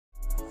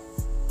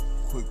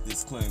Quick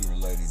disclaimer,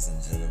 ladies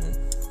and gentlemen.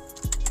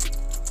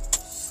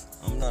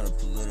 I'm not a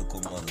political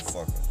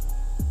motherfucker.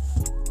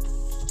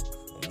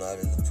 I'm not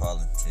into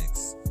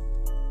politics.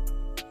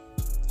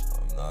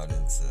 I'm not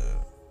into,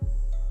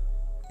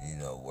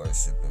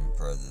 worshiping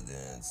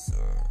presidents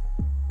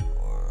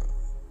or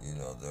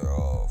they're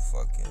all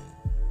fucking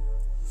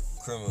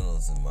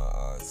criminals in my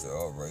eyes. They're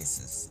all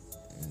racist,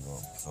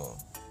 so.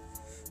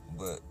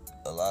 But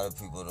a lot of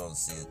people don't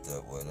see it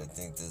that way. They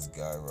think this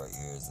guy right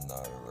here is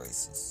not a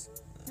racist.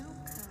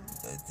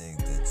 They think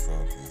that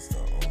Trump is the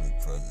only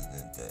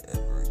president that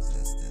ever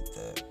existed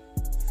that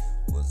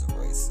was a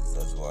racist.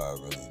 That's why I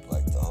really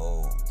like the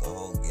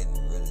whole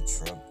getting rid of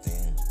Trump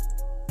thing,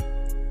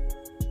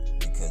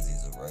 because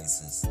he's a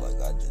racist. Like,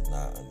 I did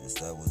not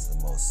understand. That was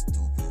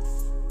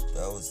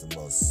the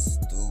most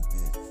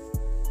stupid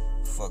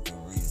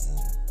fucking reason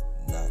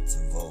not to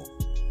vote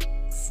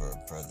for a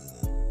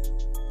president.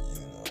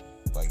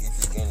 Like, if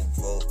you're gonna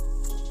vote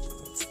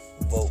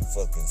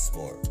fucking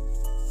smart.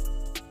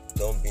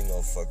 Don't be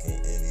no fucking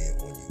idiot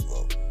when you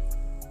vote.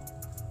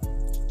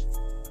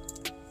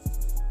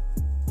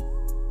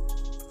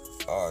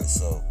 Alright,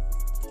 so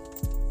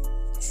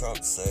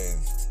Trump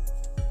saved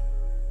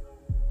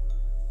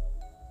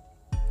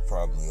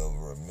probably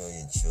over 1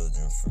 million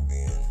children from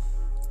being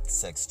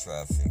sex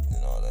trafficked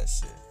and all that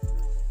shit.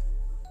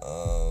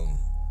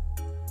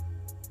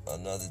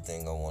 Another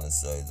thing I want to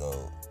say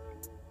though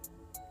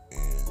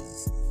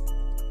is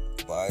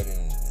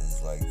Biden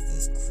is like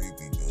this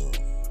creepy dude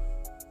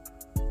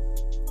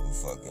who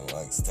fucking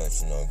likes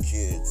touching on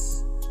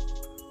kids.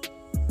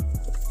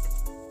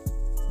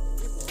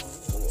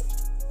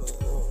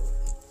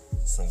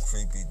 Some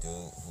creepy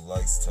dude who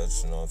likes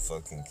touching on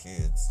fucking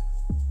kids.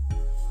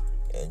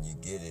 And you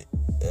get it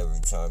every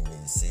time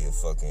you see a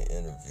fucking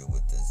interview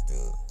with this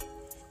dude.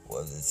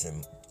 Whether it's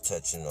him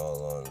touching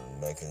all on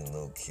making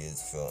little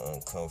kids feel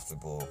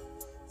uncomfortable,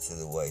 to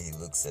the way he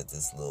looks at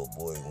this little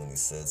boy when he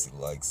says he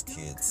likes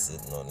kids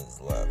sitting on his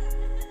lap.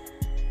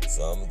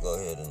 So I'm gonna go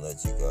ahead and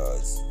let you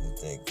guys who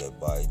think that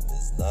Biden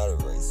is not a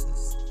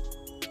racist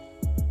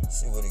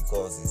see what he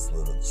calls these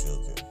little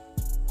children.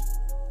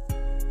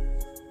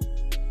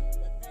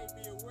 That made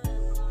me aware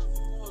when I was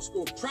in law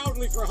school.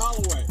 Proudly for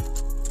Holloway.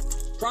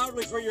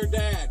 Proudly for your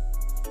dad.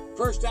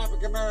 First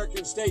African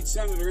American state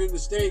senator in the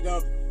state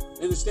of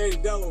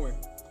Delaware.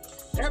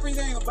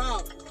 Everything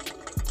about it.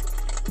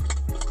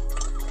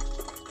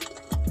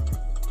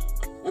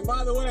 And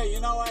by the way,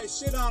 I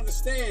sit on the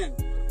stand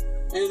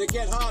and it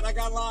get hot. I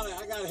got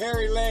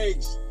hairy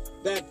legs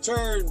that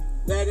turn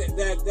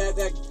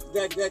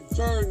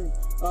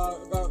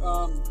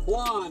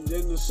blonde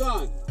in the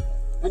sun.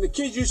 And the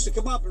kids used to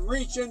come up and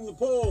reach in the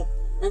pool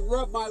and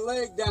rub my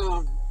leg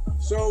down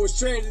so it was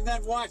straight, and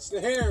then watch the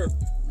hair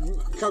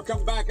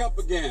come back up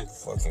again.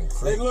 Fucking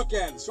creep. They look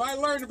at it. So I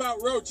learned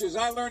about roaches.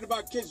 I learned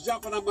about kids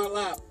jumping on my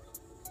lap.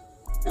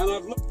 And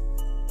I've looked.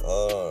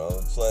 Oh, I'm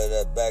gonna play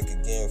that back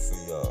again for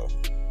y'all.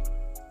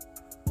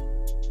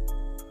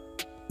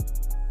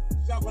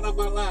 Jumping on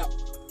my lap.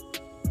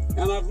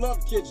 And I've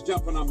loved kids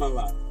jumping on my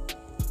lap.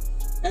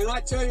 And I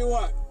tell you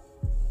what,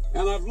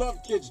 and I've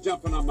loved kids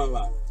jumping on my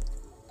lap.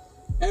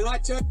 And I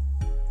tell you,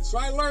 so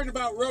I learned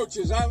about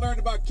roaches. I learned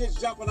about kids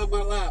jumping on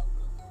my lap.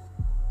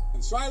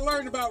 And so I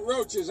learned about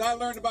roaches. I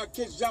learned about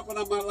kids jumping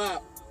on my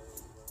lap.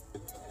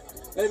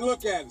 They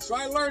look at it. So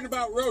I learned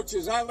about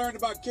roaches. I learned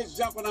about kids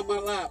jumping on my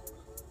lap.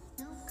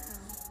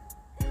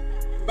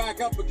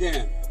 Back up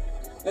again.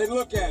 They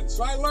look at it.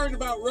 So I learned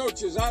about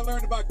roaches. I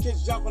learned about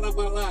kids jumping on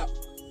my lap.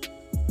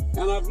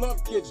 And I've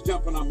loved kids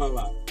jumping on my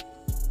lap.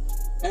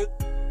 And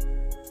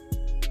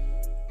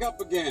up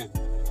again.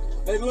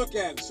 They look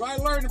at it. So I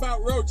learned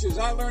about roaches.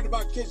 I learned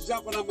about kids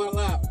jumping on my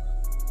lap.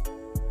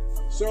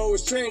 So it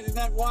was straight, and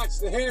then watch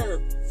the hair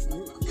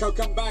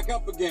come back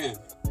up again.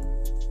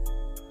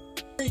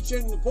 Reach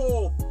in the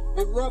pool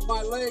and rub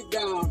my leg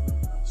down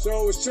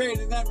so it was straight,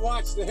 and then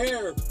watch the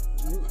hair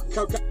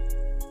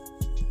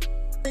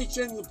reach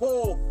in the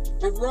pool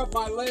and rub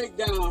my leg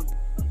down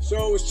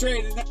so it was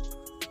straight, and then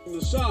in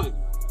the sun.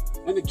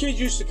 And the kids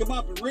used to come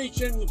up and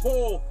reach in the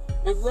pool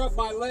and rub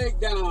my leg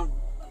down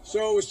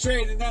so it was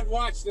straight, and then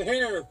watch the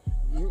hair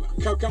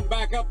come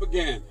back up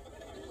again.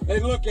 They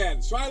look at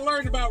it. So I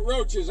learned about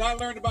roaches. I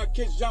learned about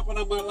kids jumping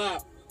on my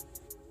lap.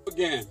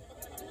 Again.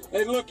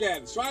 They look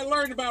at it. So I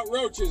learned about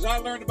roaches. I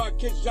learned about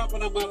kids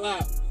jumping on my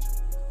lap.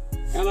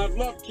 And I've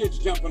loved kids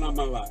jumping on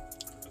my lap.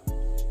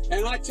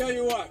 And I tell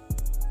you what,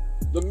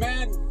 the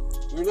men,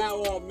 they're not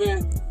all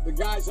men, the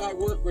guys I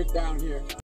work with down here.